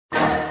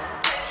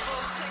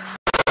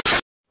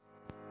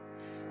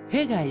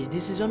Hey guys,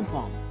 this is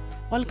Anupam.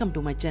 Welcome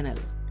to my channel.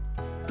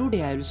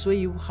 Today I will show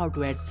you how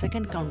to add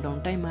second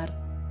countdown timer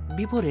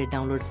before a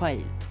download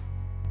file.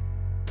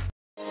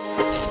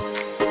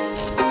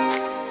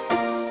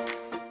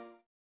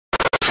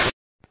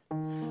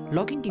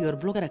 Log into your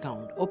Blogger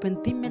account,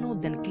 open theme menu,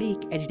 then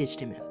click Edit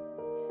HTML.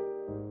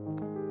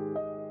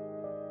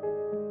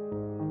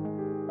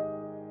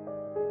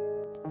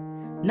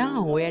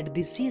 Now add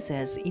the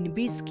CSS in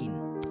Bskin.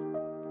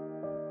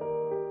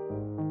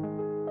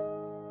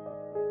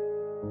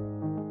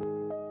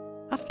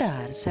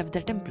 After, save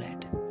the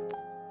template.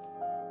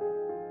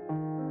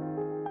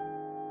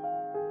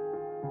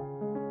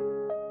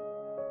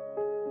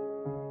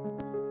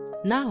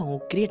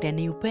 Now create a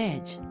new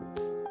page.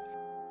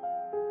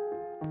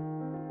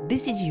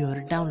 This is your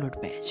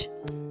download page.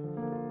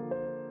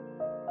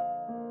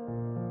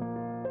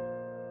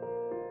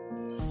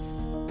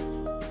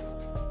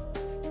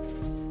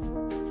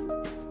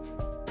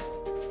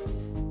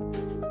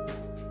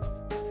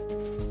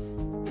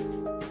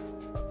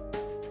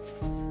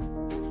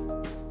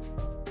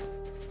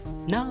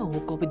 Now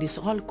copy this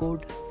all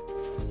code.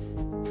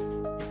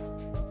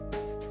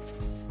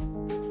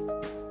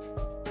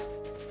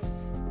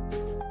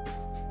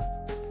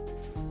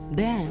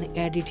 Then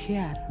add it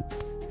here.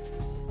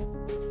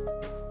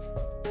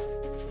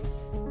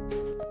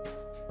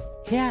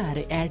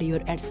 Here add your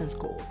AdSense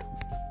code.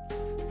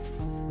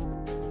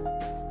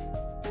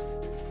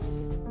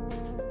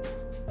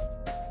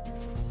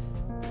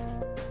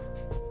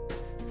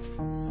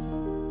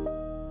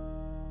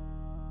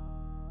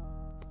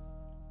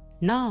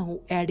 Now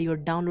add your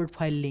download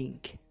file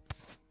link.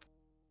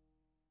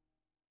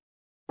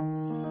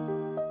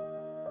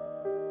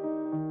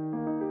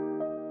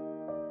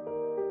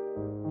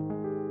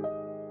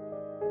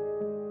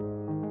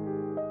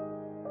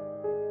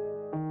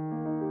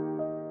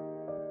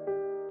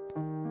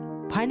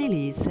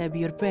 Finally, save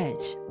your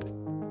page.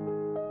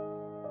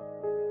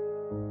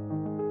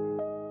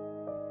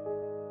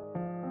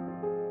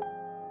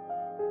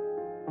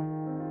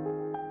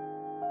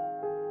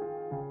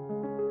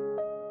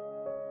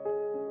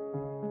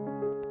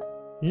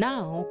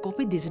 Now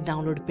copy this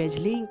download page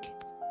link.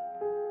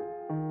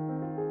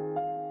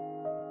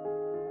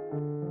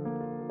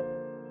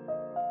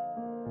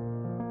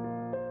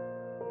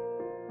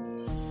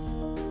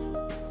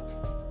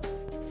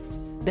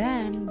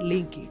 Then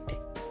link it.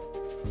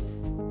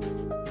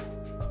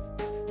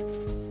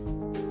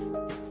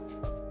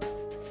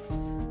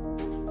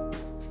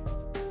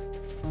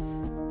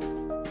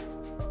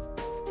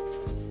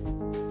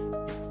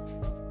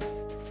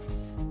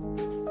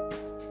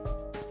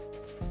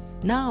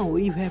 Now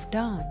you have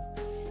done,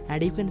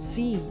 and you can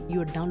see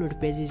your download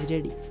page is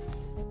ready.